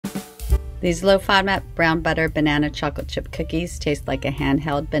These low-FODMAP brown butter banana chocolate chip cookies taste like a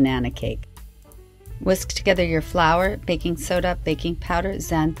handheld banana cake. Whisk together your flour, baking soda, baking powder,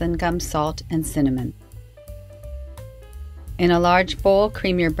 xanthan gum, salt, and cinnamon. In a large bowl,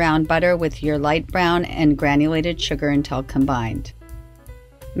 cream your brown butter with your light brown and granulated sugar until combined.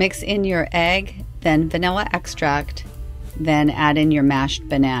 Mix in your egg, then vanilla extract, then add in your mashed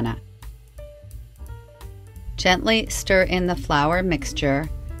banana. Gently stir in the flour mixture,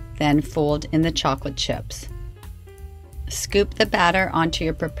 then fold in the chocolate chips. Scoop the batter onto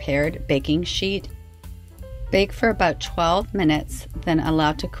your prepared baking sheet. Bake for about 12 minutes, then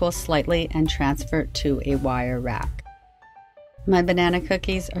allow to cool slightly and transfer to a wire rack. My banana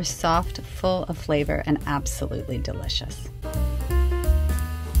cookies are soft, full of flavor, and absolutely delicious.